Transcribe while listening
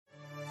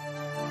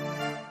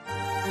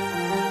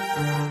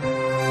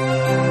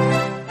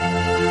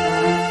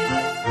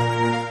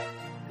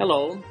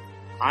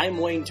I'm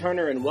Wayne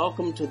Turner, and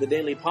welcome to the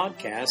daily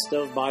podcast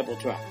of Bible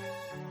Track.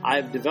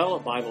 I've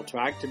developed Bible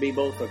Track to be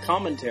both a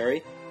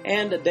commentary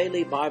and a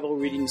daily Bible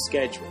reading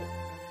schedule.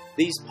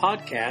 These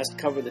podcasts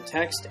cover the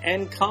text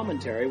and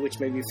commentary, which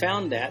may be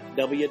found at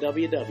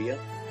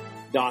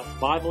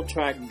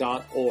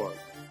www.bibletrack.org.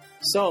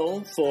 So,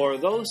 for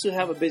those who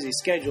have a busy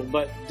schedule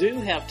but do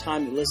have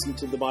time to listen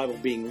to the Bible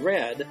being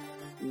read,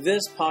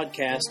 this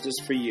podcast is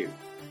for you.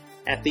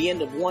 At the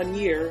end of 1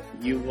 year,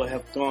 you will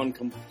have gone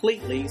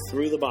completely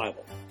through the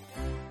Bible.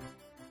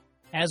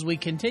 As we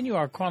continue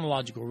our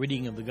chronological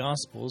reading of the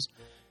Gospels,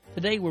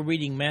 today we're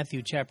reading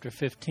Matthew chapter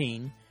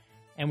 15,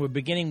 and we're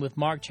beginning with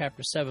Mark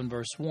chapter 7,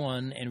 verse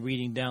 1, and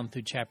reading down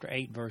through chapter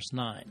 8, verse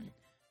 9.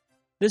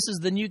 This is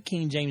the New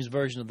King James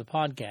Version of the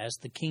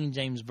podcast. The King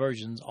James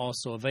Version's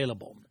also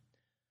available.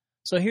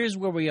 So here's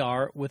where we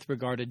are with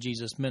regard to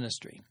Jesus'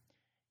 ministry.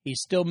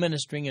 He's still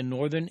ministering in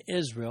northern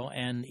Israel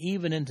and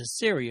even into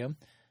Syria,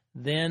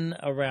 then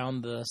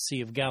around the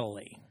Sea of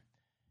Galilee.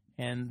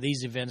 And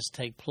these events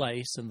take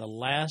place in the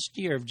last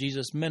year of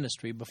Jesus'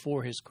 ministry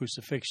before his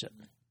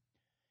crucifixion.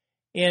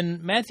 In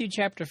Matthew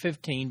chapter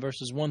 15,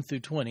 verses 1 through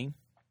 20,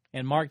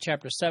 and Mark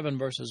chapter 7,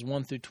 verses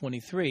 1 through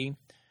 23,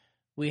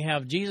 we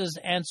have Jesus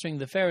answering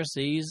the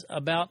Pharisees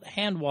about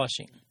hand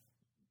washing.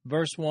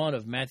 Verse 1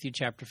 of Matthew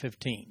chapter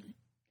 15.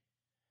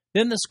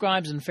 Then the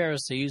scribes and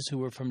Pharisees who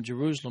were from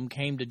Jerusalem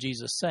came to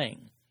Jesus,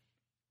 saying,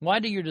 "Why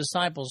do your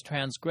disciples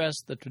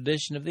transgress the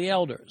tradition of the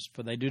elders?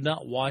 For they do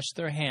not wash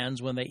their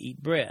hands when they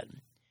eat bread."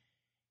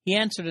 He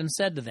answered and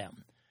said to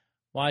them,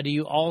 "Why do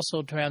you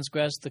also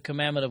transgress the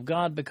commandment of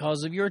God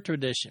because of your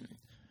tradition?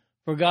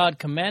 For God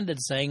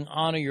commanded, saying,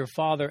 'Honor your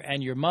father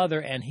and your mother,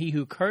 and he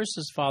who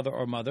curses father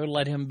or mother,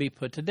 let him be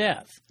put to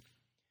death.'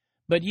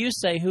 But you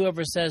say,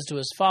 whoever says to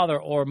his father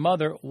or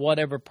mother,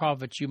 'Whatever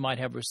profit you might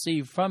have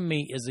received from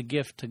me is a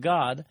gift to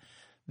God,'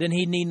 then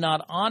he need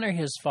not honor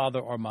his father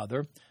or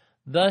mother.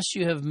 Thus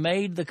you have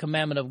made the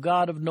commandment of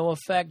God of no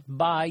effect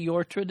by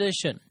your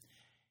tradition.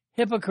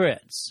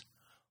 Hypocrites!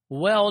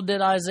 Well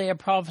did Isaiah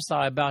prophesy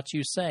about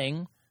you,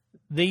 saying,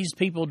 'These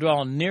people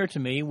draw near to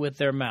me with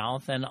their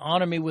mouth, and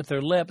honor me with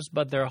their lips,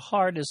 but their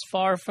heart is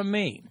far from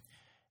me.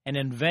 And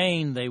in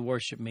vain they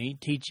worship me,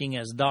 teaching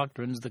as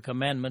doctrines the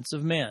commandments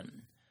of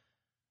men.'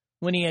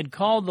 When he had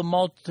called the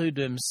multitude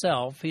to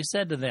himself, he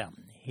said to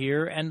them,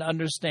 'Hear and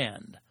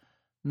understand.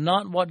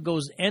 Not what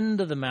goes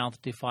into the mouth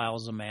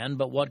defiles a man,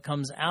 but what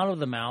comes out of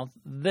the mouth,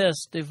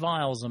 this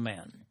defiles a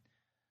man.'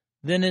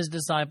 Then his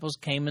disciples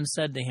came and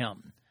said to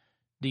him,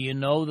 'Do you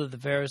know that the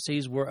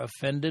Pharisees were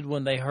offended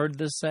when they heard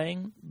this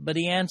saying?' But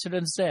he answered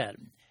and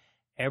said,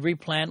 'Every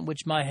plant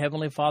which my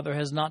heavenly Father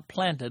has not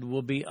planted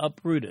will be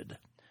uprooted.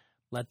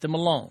 Let them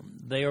alone.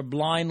 They are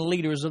blind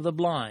leaders of the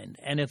blind,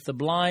 and if the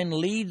blind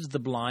leads the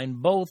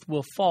blind, both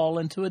will fall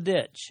into a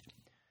ditch.'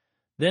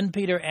 Then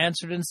Peter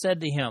answered and said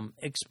to him,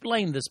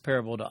 'Explain this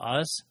parable to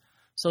us.'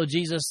 So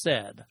Jesus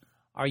said,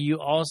 'Are you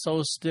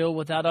also still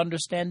without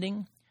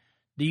understanding?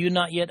 Do you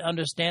not yet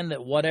understand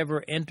that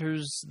whatever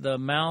enters the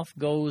mouth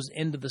goes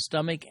into the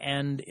stomach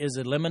and is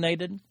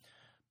eliminated?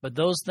 But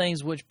those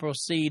things which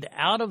proceed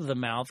out of the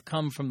mouth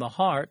come from the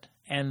heart,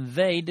 and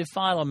they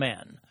defile a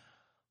man.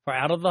 For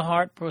out of the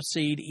heart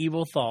proceed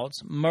evil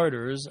thoughts,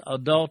 murders,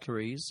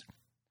 adulteries,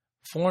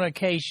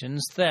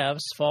 fornications,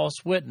 thefts,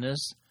 false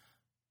witness,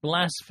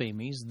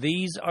 blasphemies.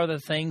 These are the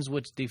things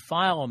which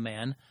defile a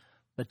man,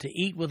 but to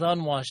eat with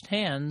unwashed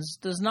hands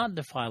does not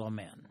defile a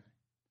man."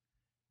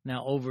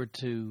 Now over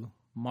to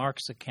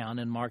Mark's account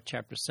in Mark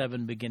chapter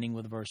 7, beginning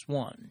with verse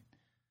 1.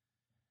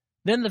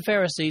 Then the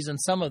Pharisees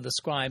and some of the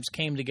scribes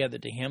came together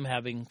to him,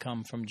 having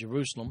come from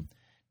Jerusalem.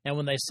 And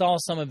when they saw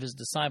some of his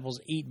disciples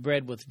eat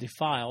bread with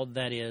defiled,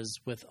 that is,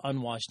 with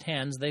unwashed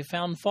hands, they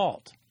found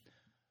fault.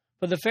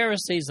 For the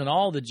Pharisees and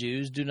all the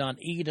Jews do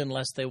not eat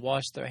unless they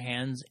wash their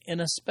hands in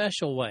a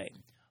special way,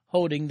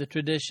 holding the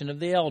tradition of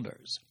the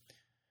elders.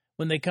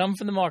 When they come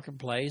from the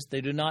marketplace,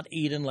 they do not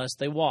eat unless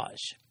they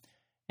wash.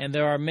 And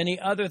there are many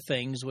other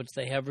things which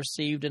they have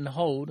received and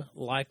hold,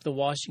 like the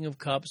washing of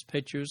cups,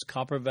 pitchers,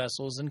 copper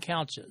vessels, and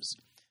couches.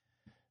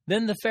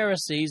 Then the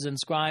Pharisees and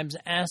scribes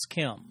asked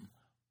him,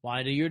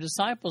 "Why do your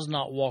disciples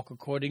not walk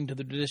according to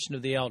the tradition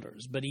of the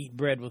elders, but eat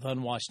bread with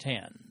unwashed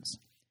hands?"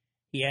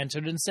 He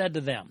answered and said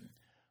to them,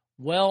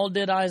 "Well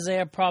did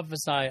Isaiah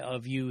prophesy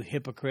of you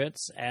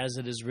hypocrites, as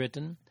it is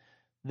written,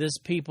 'This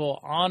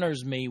people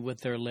honors me with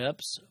their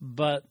lips,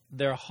 but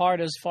their heart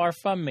is far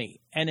from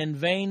me, and in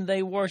vain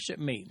they worship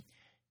me,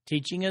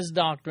 teaching as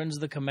doctrines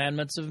the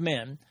commandments of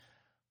men.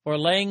 For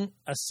laying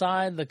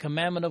aside the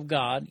commandment of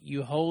God,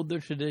 you hold the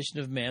tradition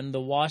of men,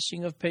 the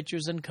washing of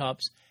pitchers and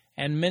cups,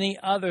 and many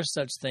other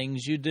such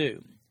things you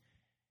do.'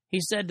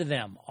 He said to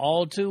them,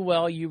 'All too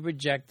well you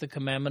reject the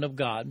commandment of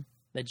God,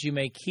 that you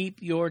may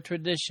keep your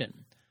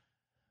tradition.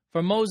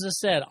 For Moses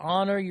said,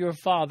 Honor your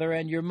father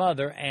and your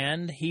mother,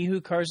 and he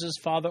who curses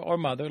father or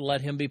mother,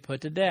 let him be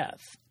put to death.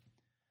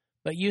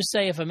 But you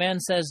say, if a man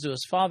says to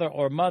his father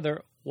or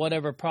mother,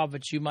 Whatever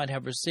profit you might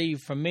have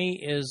received from me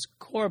is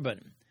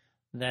Corban,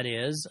 that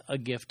is, a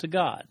gift to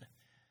God.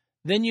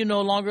 Then you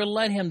no longer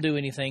let him do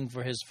anything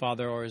for his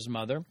father or his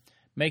mother,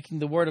 making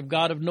the word of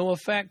God of no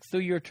effect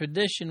through your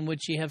tradition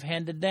which ye have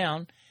handed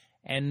down,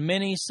 and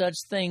many such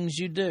things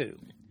you do.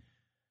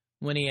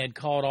 When he had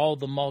called all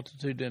the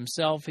multitude to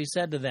himself, he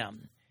said to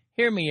them,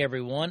 Hear me,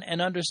 every one,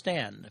 and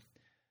understand.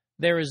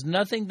 There is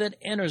nothing that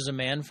enters a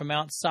man from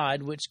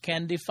outside which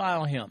can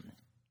defile him.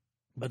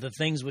 But the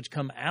things which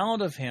come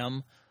out of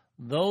him,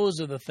 those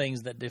are the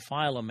things that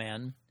defile a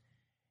man.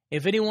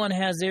 If anyone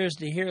has ears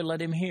to hear,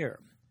 let him hear.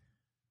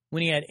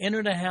 When he had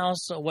entered a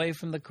house away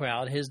from the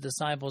crowd, his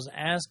disciples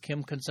asked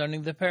him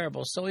concerning the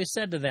parable. So he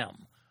said to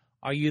them,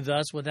 Are you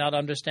thus without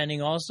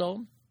understanding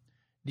also?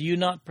 Do you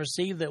not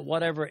perceive that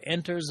whatever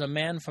enters a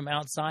man from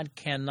outside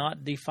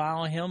cannot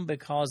defile him,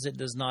 because it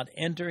does not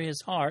enter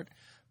his heart,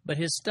 but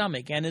his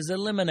stomach, and is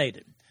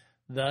eliminated,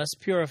 thus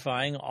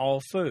purifying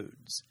all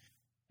foods?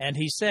 And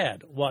he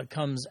said, What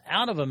comes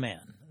out of a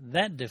man,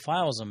 that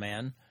defiles a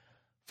man.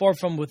 For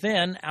from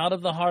within, out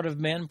of the heart of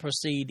men,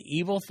 proceed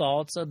evil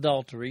thoughts,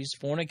 adulteries,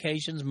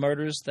 fornications,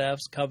 murders,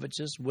 thefts,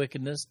 covetousness,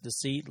 wickedness,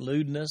 deceit,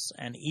 lewdness,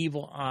 an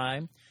evil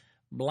eye,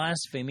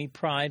 blasphemy,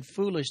 pride,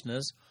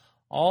 foolishness.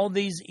 All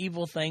these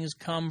evil things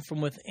come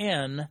from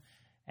within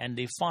and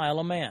defile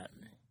a man.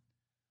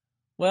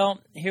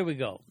 Well, here we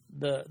go.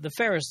 The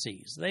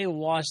Pharisees, they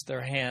washed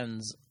their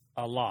hands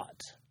a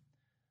lot.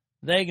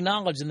 They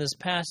acknowledge in this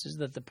passage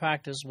that the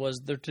practice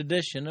was the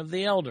tradition of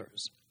the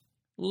elders.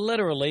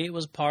 Literally, it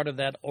was part of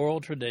that oral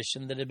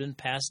tradition that had been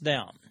passed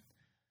down.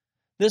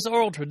 This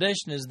oral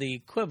tradition is the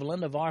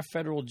equivalent of our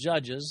federal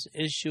judges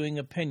issuing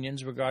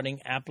opinions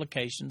regarding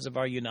applications of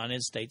our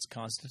United States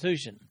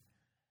Constitution.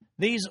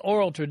 These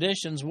oral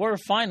traditions were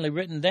finally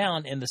written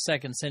down in the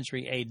 2nd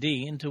century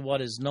A.D. into what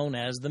is known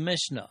as the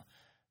Mishnah.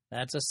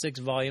 That's a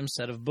 6-volume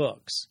set of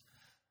books.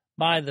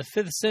 By the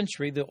 5th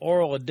century, the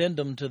oral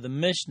addendum to the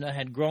Mishnah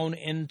had grown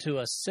into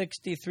a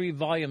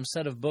 63-volume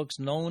set of books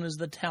known as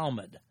the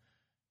Talmud.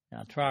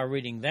 Now try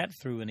reading that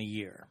through in a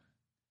year.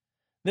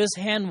 This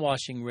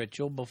hand-washing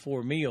ritual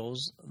before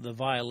meals, the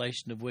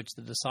violation of which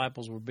the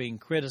disciples were being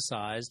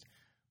criticized,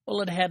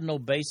 well, it had no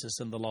basis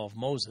in the law of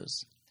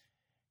Moses.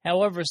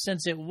 However,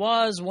 since it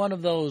was one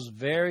of those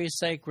very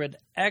sacred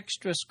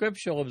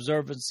extra-scriptural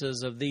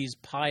observances of these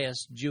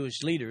pious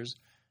Jewish leaders,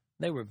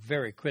 they were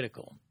very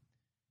critical.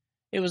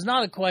 It was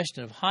not a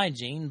question of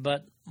hygiene,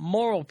 but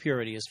moral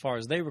purity as far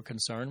as they were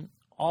concerned,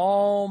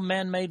 all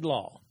man-made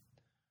law.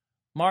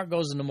 Mark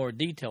goes into more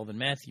detail than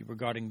Matthew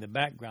regarding the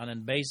background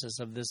and basis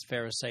of this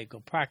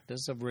Pharisaical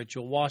practice of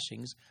ritual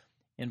washings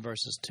in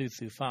verses 2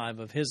 through 5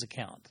 of his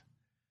account.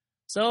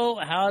 So,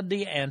 how do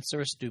you answer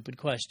a stupid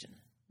question?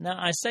 Now,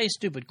 I say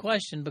stupid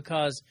question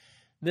because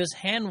this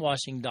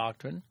hand-washing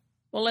doctrine,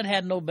 well, it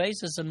had no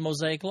basis in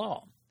Mosaic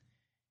law.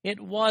 It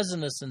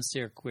wasn't a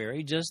sincere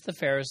query, just the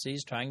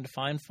Pharisees trying to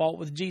find fault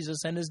with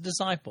Jesus and his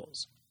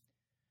disciples.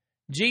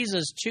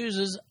 Jesus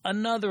chooses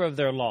another of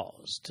their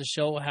laws to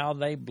show how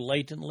they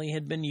blatantly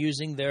had been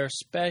using their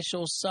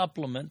special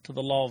supplement to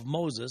the law of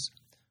Moses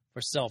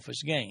for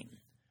selfish gain.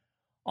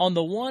 On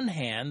the one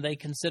hand, they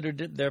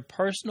considered it their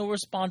personal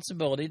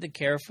responsibility to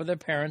care for their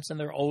parents in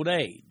their old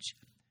age.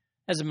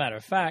 As a matter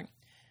of fact,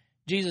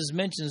 Jesus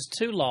mentions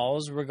 2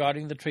 laws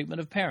regarding the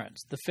treatment of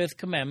parents, the 5th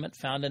commandment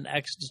found in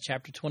Exodus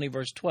chapter 20,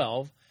 verse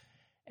 12,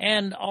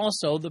 and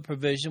also the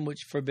provision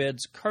which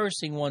forbids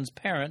cursing one's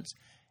parents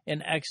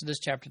in Exodus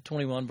chapter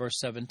 21, verse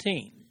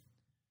 17.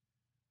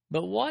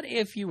 But what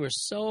if you were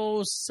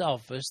so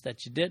selfish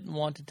that you didn't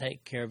want to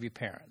take care of your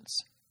parents?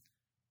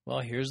 Well,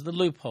 here's the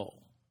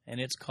loophole,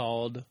 and it's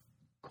called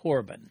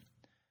korban.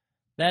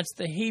 That's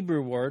the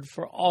Hebrew word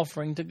for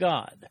offering to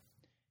God.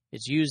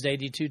 It's used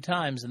 82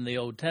 times in the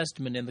Old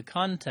Testament in the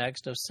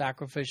context of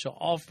sacrificial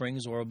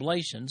offerings or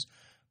oblations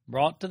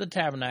brought to the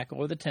tabernacle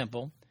or the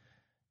temple,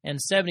 and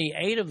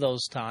 78 of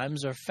those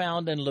times are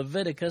found in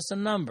Leviticus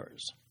and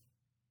Numbers.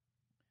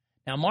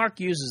 Now, Mark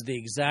uses the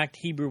exact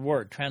Hebrew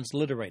word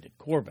transliterated,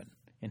 korban,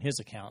 in his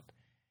account.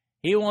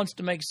 He wants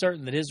to make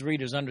certain that his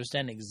readers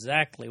understand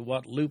exactly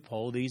what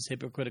loophole these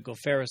hypocritical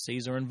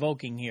Pharisees are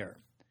invoking here.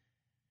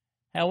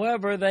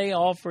 However, they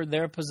offered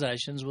their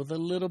possessions with a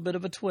little bit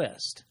of a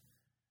twist.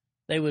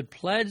 They would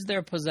pledge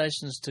their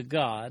possessions to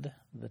God,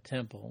 the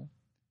temple,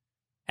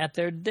 at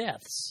their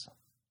deaths,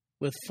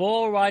 with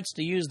full rights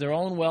to use their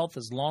own wealth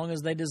as long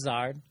as they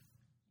desired,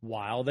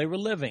 while they were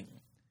living.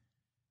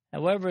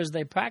 However, as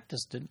they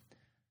practiced it,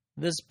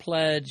 this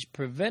pledge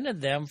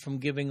prevented them from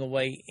giving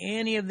away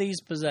any of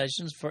these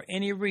possessions for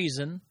any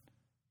reason,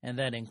 and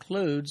that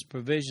includes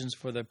provisions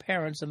for their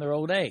parents in their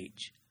old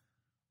age,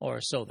 or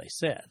so they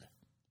said.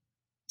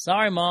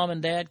 Sorry, Mom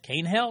and Dad,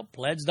 can't help,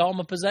 pledged all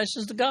my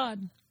possessions to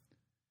God.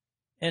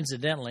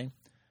 Incidentally,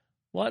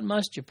 what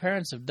must your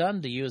parents have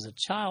done to you as a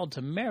child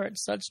to merit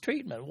such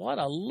treatment? What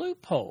a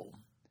loophole!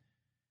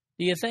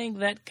 Do you think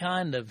that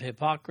kind of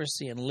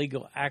hypocrisy and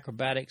legal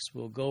acrobatics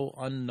will go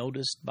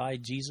unnoticed by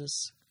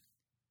Jesus?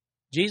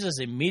 Jesus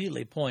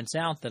immediately points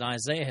out that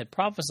Isaiah had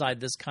prophesied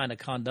this kind of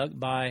conduct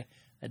by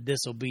a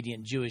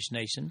disobedient Jewish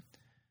nation.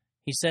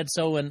 He said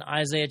so in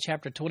Isaiah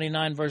chapter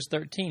 29, verse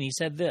 13. He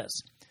said this,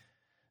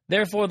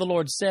 Therefore the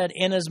Lord said,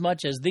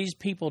 Inasmuch as these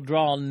people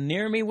draw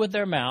near me with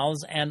their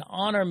mouths, and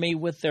honor me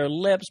with their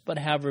lips, but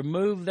have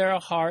removed their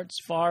hearts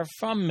far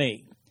from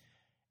me,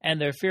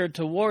 and their fear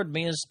toward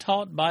me is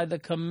taught by the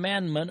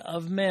commandment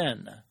of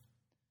men.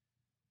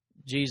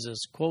 Jesus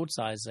quotes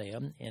Isaiah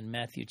in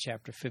Matthew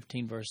chapter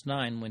 15, verse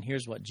 9, when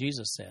here's what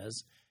Jesus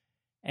says,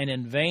 And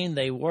in vain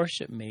they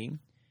worship me,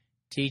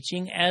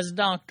 teaching as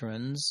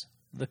doctrines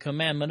the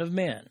commandment of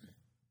men.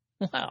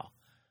 Wow,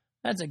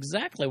 that's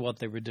exactly what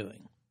they were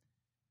doing.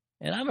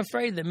 And I'm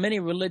afraid that many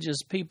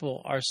religious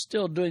people are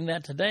still doing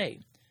that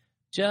today,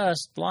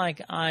 just like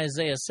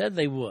Isaiah said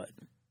they would,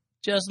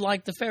 just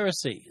like the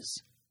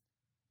Pharisees.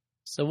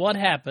 So what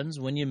happens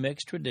when you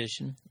mix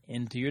tradition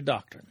into your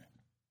doctrine?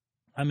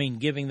 I mean,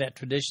 giving that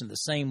tradition the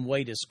same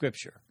weight as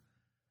Scripture.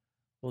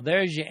 Well,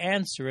 there's your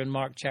answer in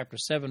Mark chapter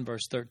 7,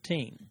 verse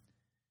 13,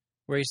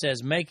 where he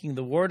says, making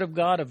the word of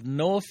God of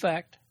no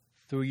effect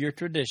through your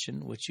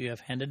tradition, which you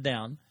have handed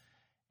down,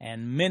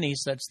 and many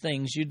such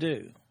things you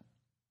do.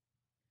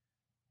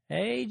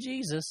 Hey,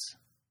 Jesus,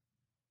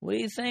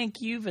 we think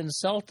you've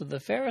insulted the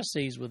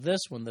Pharisees with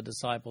this one, the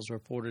disciples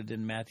reported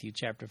in Matthew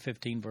chapter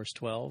 15, verse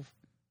 12.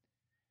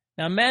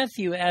 Now,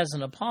 Matthew, as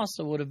an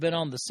apostle, would have been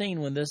on the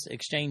scene when this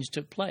exchange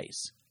took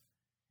place.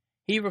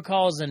 He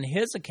recalls in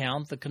his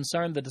account the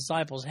concern the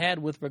disciples had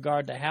with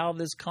regard to how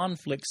this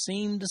conflict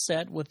seemed to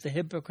set with the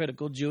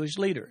hypocritical Jewish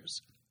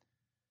leaders.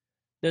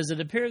 Does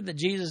it appear that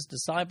Jesus'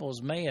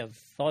 disciples may have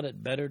thought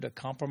it better to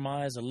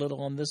compromise a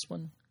little on this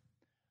one?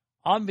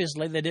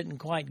 Obviously, they didn't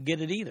quite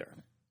get it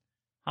either.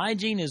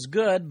 Hygiene is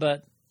good,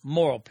 but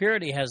moral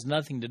purity has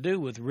nothing to do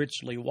with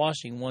ritually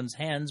washing one's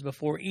hands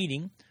before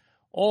eating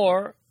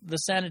or the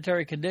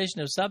sanitary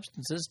condition of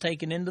substances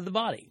taken into the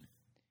body.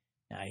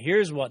 Now,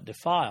 here's what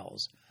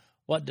defiles.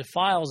 What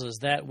defiles is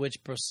that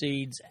which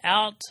proceeds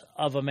out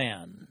of a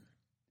man.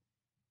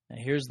 Now,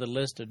 here's the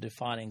list of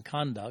defiling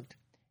conduct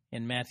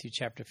in Matthew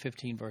chapter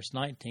 15, verse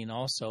 19,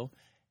 also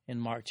in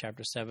Mark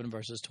chapter 7,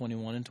 verses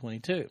 21 and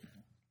 22.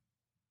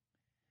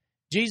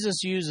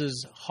 Jesus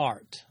uses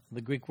heart,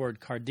 the Greek word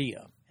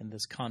cardia, in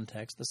this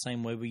context, the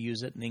same way we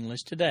use it in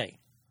English today,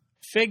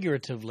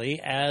 figuratively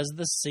as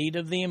the seat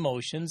of the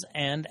emotions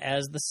and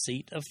as the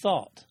seat of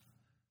thought.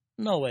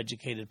 No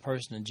educated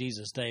person in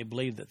Jesus' day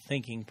believed that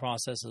thinking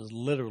processes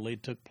literally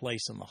took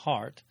place in the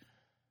heart.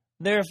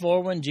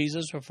 Therefore, when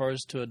Jesus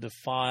refers to a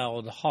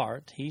defiled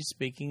heart, he's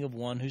speaking of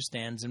one who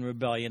stands in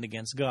rebellion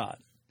against God.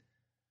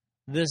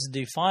 This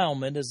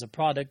defilement is a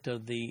product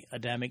of the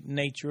Adamic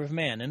nature of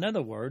man. In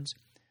other words,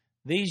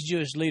 these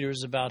Jewish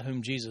leaders about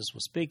whom Jesus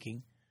was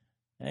speaking,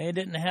 they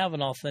didn't have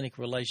an authentic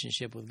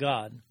relationship with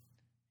God,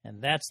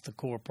 and that's the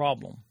core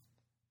problem.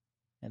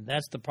 And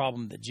that's the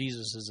problem that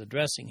Jesus is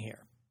addressing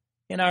here.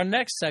 In our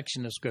next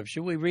section of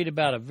Scripture, we read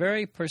about a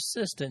very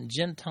persistent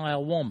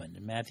Gentile woman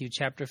in Matthew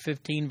chapter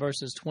 15,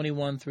 verses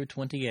 21 through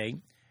 28,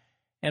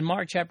 and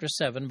Mark chapter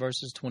 7,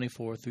 verses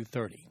 24 through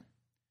 30.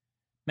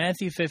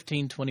 Matthew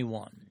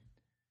 15:21.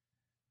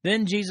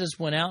 Then Jesus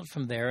went out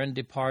from there and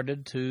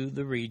departed to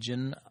the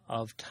region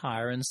of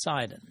Tyre and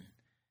Sidon.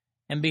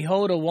 And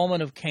behold, a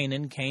woman of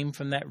Canaan came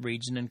from that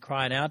region and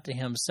cried out to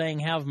him, saying,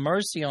 Have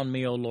mercy on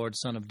me, O Lord,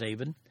 Son of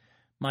David.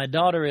 My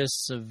daughter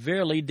is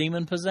severely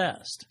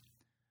demon-possessed.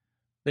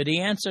 But he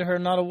answered her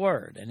not a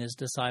word, and his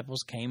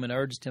disciples came and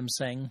urged him,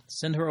 saying,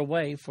 Send her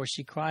away, for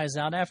she cries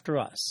out after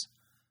us.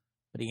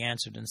 But he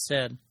answered and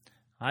said,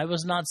 I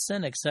was not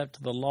sent except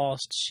to the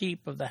lost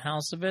sheep of the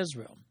house of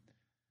Israel.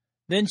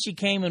 Then she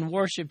came and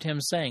worshipped him,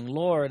 saying,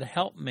 Lord,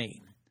 help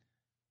me.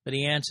 But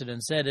he answered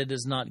and said, It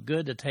is not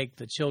good to take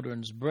the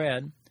children's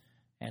bread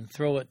and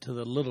throw it to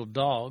the little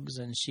dogs.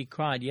 And she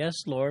cried,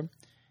 Yes, Lord,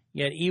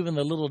 yet even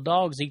the little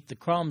dogs eat the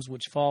crumbs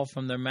which fall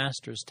from their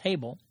master's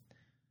table.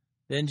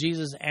 Then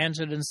Jesus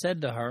answered and said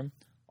to her,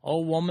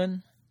 O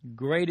woman,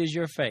 great is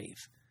your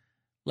faith.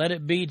 Let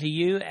it be to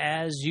you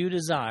as you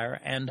desire.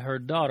 And her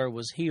daughter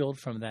was healed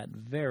from that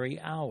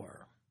very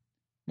hour.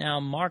 Now,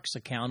 Mark's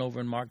account over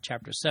in Mark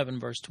chapter 7,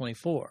 verse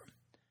 24.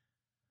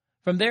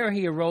 From there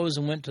he arose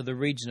and went to the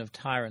region of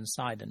Tyre and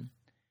Sidon.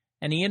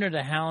 And he entered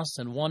a house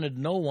and wanted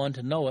no one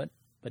to know it,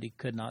 but he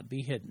could not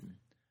be hidden.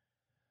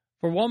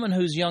 For a woman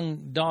whose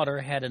young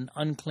daughter had an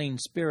unclean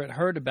spirit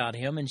heard about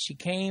him, and she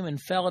came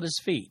and fell at his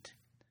feet.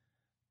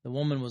 The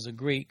woman was a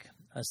Greek,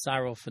 a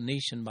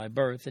Syrophoenician by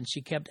birth, and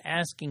she kept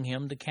asking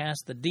him to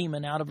cast the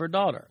demon out of her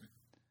daughter.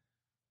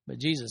 But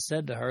Jesus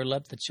said to her,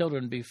 Let the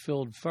children be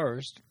filled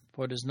first,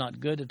 for it is not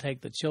good to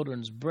take the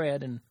children's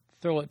bread and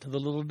throw it to the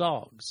little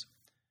dogs.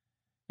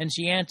 And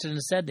she answered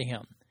and said to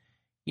him,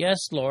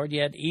 Yes, Lord,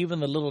 yet even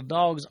the little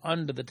dogs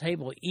under the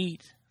table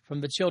eat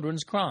from the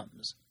children's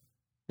crumbs.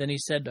 Then he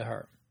said to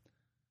her,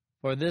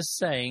 For this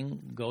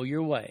saying, go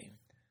your way.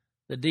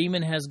 The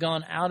demon has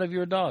gone out of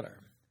your daughter.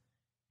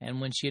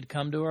 And when she had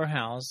come to her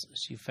house,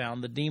 she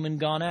found the demon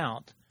gone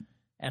out,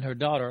 and her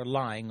daughter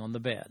lying on the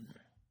bed.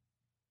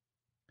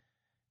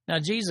 Now,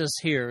 Jesus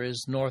here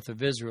is north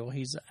of Israel.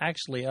 He's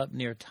actually up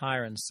near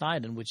Tyre and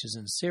Sidon, which is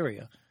in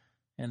Syria,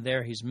 and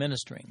there he's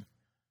ministering.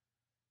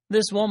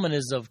 This woman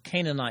is of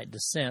Canaanite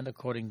descent,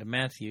 according to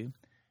Matthew,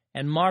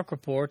 And Mark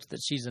reports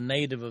that she's a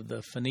native of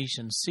the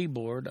Phoenician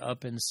seaboard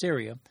up in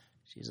Syria.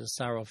 She's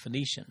a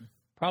Syrophoenician,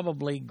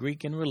 probably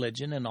Greek in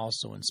religion and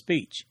also in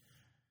speech.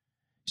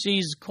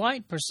 She's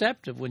quite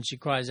perceptive when she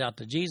cries out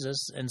to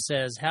Jesus and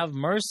says, "Have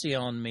mercy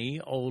on me,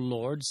 O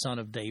Lord, Son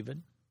of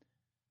David."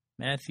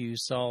 Matthew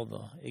saw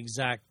the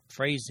exact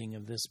phrasing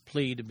of this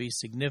plea to be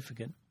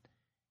significant.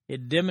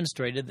 It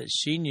demonstrated that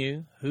she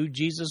knew who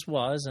Jesus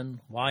was and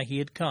why he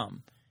had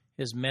come,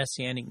 his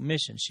messianic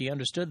mission. She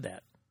understood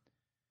that.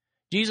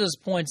 Jesus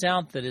points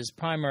out that his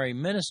primary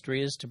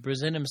ministry is to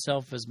present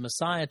himself as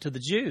Messiah to the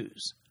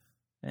Jews.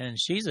 And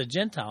she's a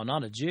Gentile,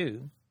 not a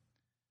Jew.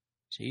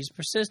 She's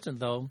persistent,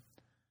 though,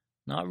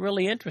 not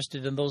really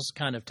interested in those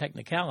kind of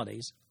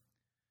technicalities.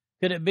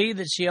 Could it be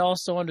that she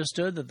also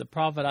understood that the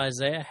prophet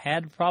Isaiah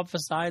had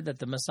prophesied that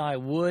the Messiah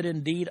would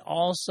indeed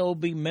also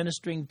be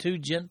ministering to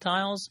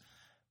Gentiles?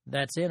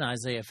 That's in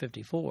Isaiah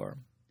 54.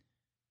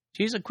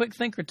 She's a quick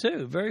thinker,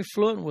 too, very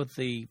fluent with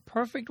the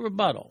perfect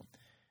rebuttal.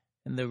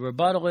 And the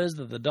rebuttal is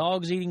that the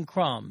dog's eating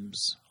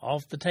crumbs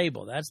off the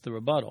table. That's the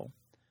rebuttal.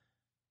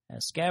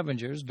 As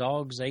scavengers,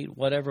 dogs ate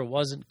whatever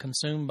wasn't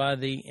consumed by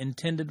the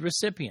intended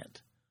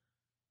recipient.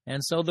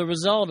 And so the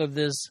result of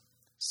this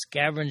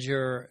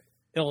scavenger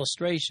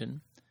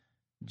illustration,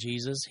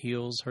 Jesus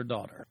heals her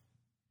daughter.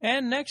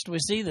 And next we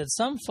see that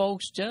some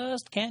folks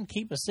just can't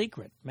keep a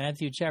secret.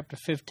 Matthew chapter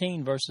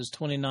 15, verses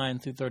 29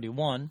 through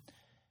 31,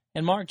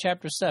 and Mark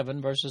chapter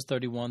 7, verses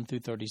 31 through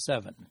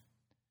 37.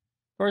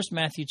 First,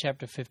 Matthew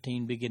chapter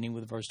 15, beginning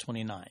with verse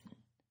 29.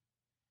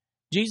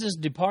 Jesus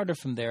departed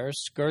from there,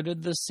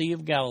 skirted the Sea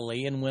of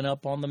Galilee, and went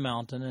up on the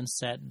mountain and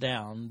sat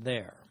down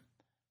there.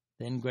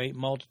 Then great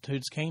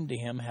multitudes came to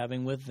him,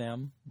 having with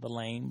them the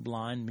lame,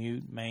 blind,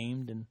 mute,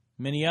 maimed, and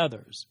many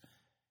others.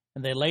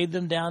 And they laid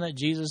them down at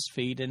Jesus'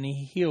 feet, and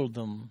he healed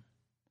them.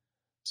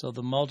 So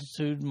the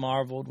multitude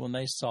marveled when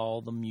they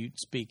saw the mute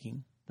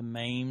speaking, the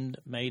maimed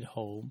made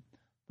whole,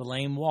 the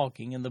lame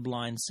walking, and the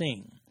blind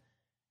seeing.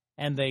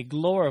 And they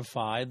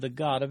glorified the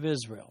God of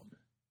Israel.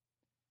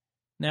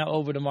 Now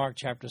over to Mark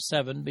chapter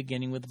 7,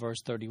 beginning with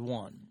verse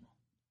 31.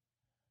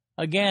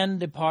 Again,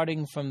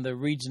 departing from the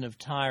region of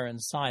Tyre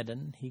and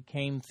Sidon, he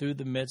came through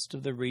the midst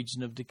of the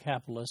region of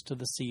Decapolis to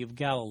the Sea of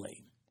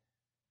Galilee.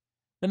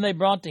 Then they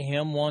brought to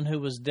him one who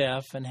was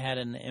deaf and had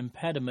an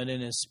impediment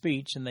in his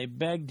speech, and they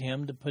begged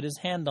him to put his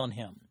hand on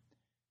him.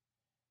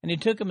 And he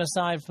took him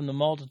aside from the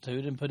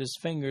multitude and put his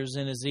fingers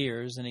in his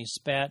ears, and he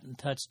spat and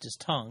touched his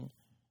tongue.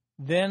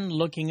 Then,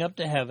 looking up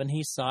to heaven,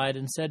 he sighed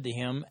and said to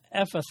him,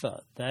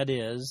 "Ephphatha," that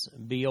is,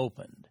 be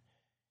opened.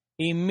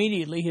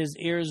 Immediately his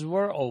ears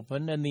were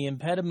opened, and the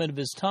impediment of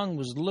his tongue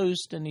was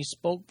loosed, and he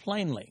spoke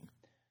plainly.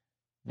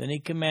 Then he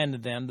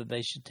commanded them that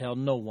they should tell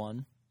no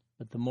one,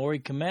 but the more he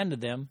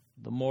commanded them,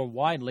 the more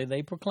widely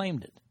they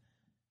proclaimed it.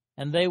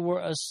 And they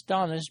were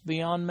astonished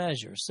beyond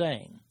measure,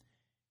 saying,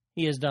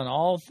 "He has done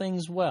all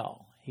things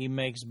well. He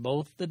makes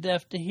both the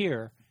deaf to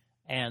hear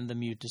and the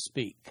mute to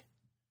speak."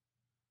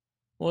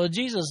 Well,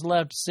 Jesus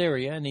left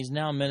Syria, and he's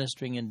now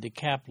ministering in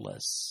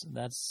Decapolis.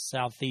 That's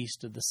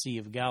southeast of the Sea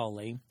of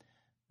Galilee.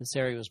 This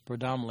area was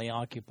predominantly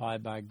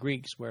occupied by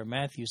Greeks, where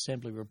Matthew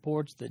simply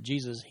reports that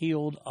Jesus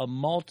healed a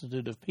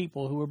multitude of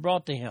people who were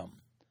brought to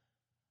him.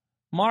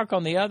 Mark,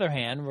 on the other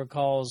hand,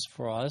 recalls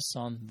for us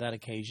on that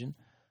occasion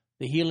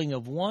the healing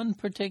of one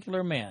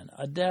particular man,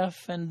 a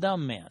deaf and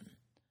dumb man.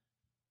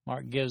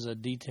 Mark gives a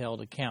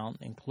detailed account,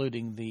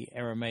 including the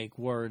Aramaic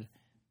word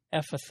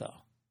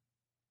Ephphatha.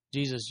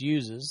 Jesus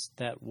uses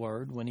that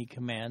word when he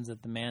commands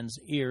that the man's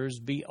ears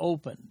be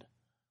opened.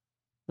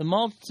 The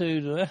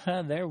multitude,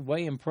 they're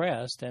way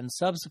impressed, and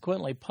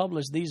subsequently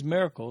publish these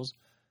miracles,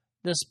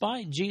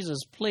 despite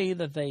Jesus' plea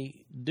that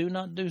they do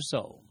not do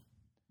so.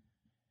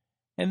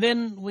 And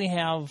then we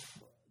have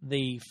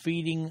the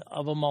feeding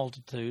of a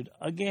multitude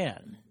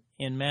again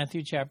in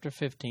Matthew chapter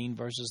 15,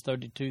 verses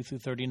 32 through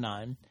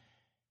 39,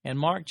 and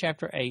Mark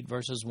chapter 8,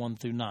 verses 1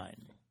 through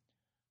 9.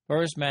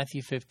 First,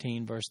 Matthew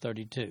 15, verse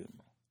 32.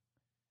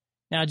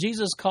 Now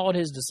Jesus called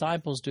his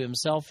disciples to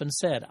himself and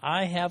said,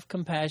 "I have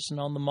compassion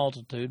on the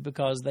multitude,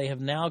 because they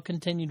have now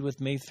continued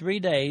with me 3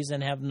 days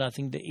and have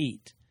nothing to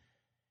eat.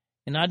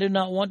 And I do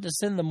not want to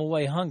send them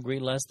away hungry,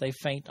 lest they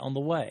faint on the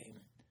way."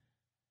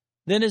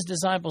 Then his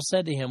disciples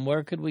said to him,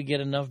 "Where could we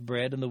get enough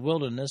bread in the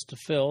wilderness to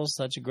fill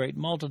such a great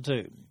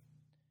multitude?"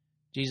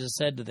 Jesus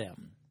said to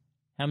them,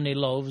 "How many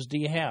loaves do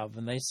you have?"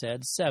 And they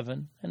said,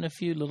 7, and a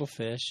few little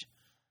fish.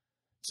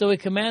 So he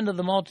commanded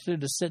the multitude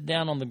to sit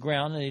down on the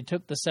ground, and he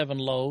took the 7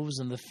 loaves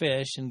and the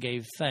fish and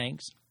gave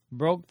thanks,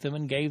 broke them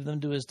and gave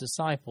them to his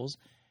disciples,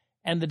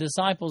 and the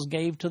disciples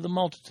gave to the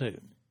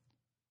multitude.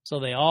 So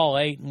they all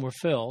ate and were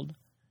filled,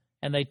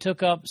 and they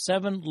took up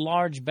 7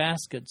 large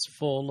baskets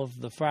full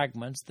of the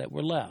fragments that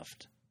were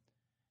left.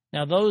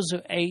 Now those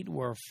who ate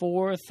were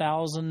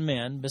 4,000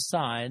 men,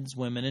 besides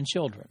women and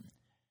children.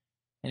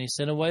 And he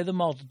sent away the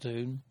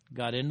multitude,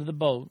 got into the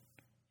boat,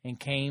 and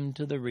came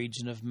to the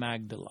region of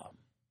Magdala.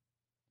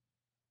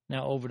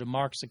 Now over to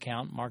Mark's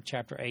account, Mark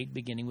chapter 8,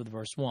 beginning with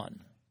verse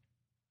 1.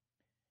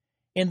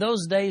 In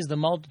those days, the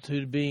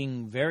multitude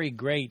being very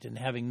great and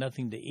having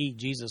nothing to eat,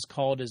 Jesus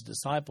called his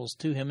disciples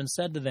to him and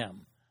said to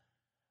them,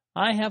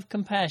 I have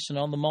compassion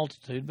on the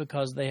multitude,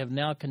 because they have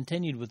now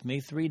continued with me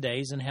 3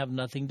 days and have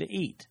nothing to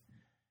eat.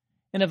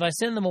 And if I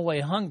send them away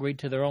hungry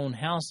to their own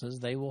houses,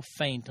 they will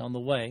faint on the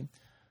way,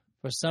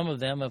 for some of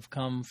them have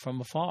come from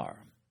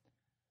afar.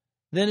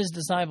 Then his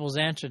disciples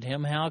answered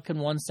him, How can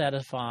one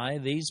satisfy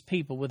these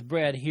people with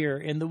bread here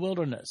in the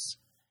wilderness?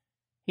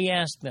 He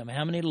asked them,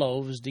 How many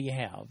loaves do you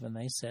have? And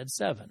they said,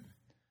 7.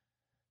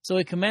 So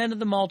he commanded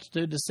the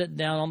multitude to sit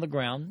down on the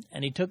ground,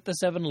 and he took the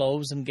 7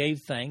 loaves and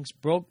gave thanks,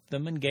 broke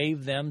them and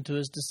gave them to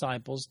his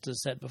disciples to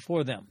set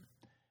before them.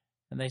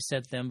 And they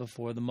set them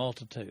before the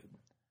multitude.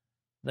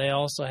 They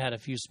also had a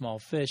few small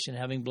fish, and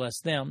having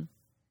blessed them,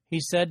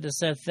 he said to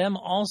set them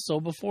also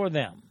before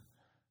them.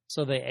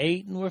 So they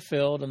ate and were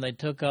filled, and they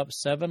took up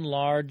 7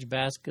 large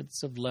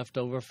baskets of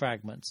leftover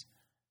fragments.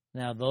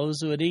 Now those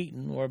who had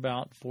eaten were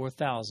about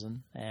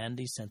 4,000, and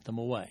he sent them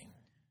away.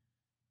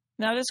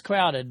 Now this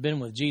crowd had been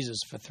with Jesus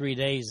for 3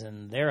 days,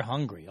 and they're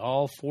hungry,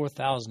 all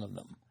 4,000 of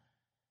them.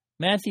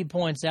 Matthew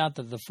points out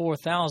that the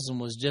 4,000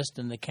 was just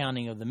in the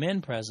counting of the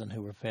men present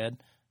who were fed,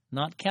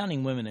 not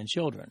counting women and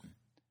children.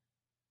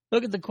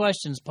 Look at the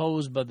questions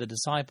posed by the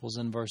disciples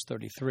in verse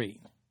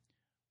 33.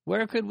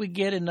 Where could we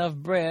get enough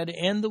bread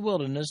in the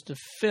wilderness to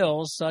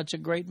fill such a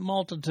great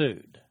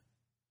multitude?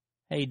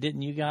 Hey,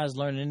 didn't you guys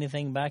learn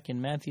anything back in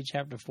Matthew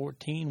chapter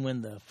 14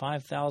 when the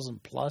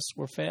 5,000 plus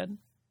were fed?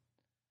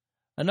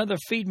 Another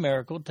feed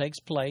miracle takes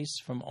place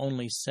from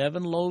only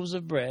 7 loaves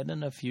of bread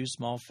and a few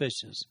small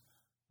fishes,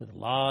 with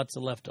lots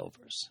of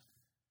leftovers.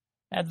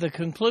 At the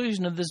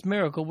conclusion of this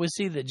miracle, we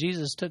see that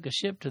Jesus took a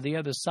ship to the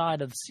other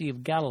side of the Sea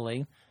of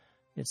Galilee.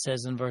 It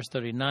says in verse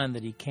 39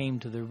 that he came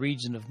to the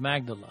region of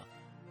Magdala.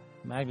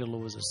 Magdala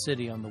was a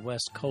city on the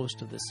west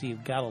coast of the Sea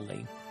of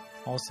Galilee,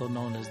 also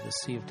known as the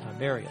Sea of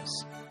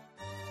Tiberias.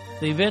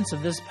 The events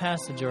of this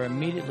passage are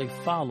immediately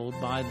followed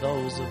by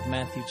those of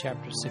Matthew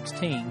chapter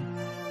 16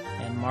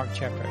 and Mark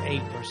chapter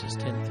 8, verses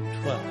 10 through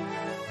 12.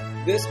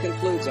 This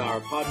concludes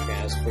our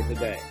podcast for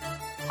today.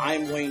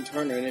 I'm Wayne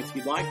Turner, and if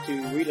you'd like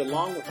to read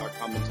along with our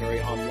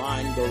commentary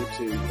online, go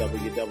to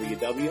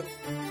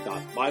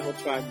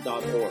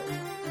www.bibletrack.org.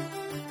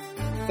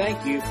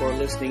 Thank you for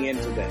listening in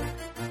today.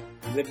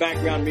 The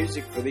background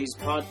music for these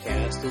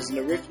podcasts is an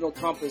original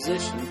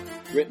composition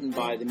written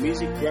by the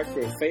music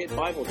director of Fayette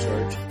Bible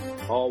Church,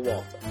 Paul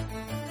Walton.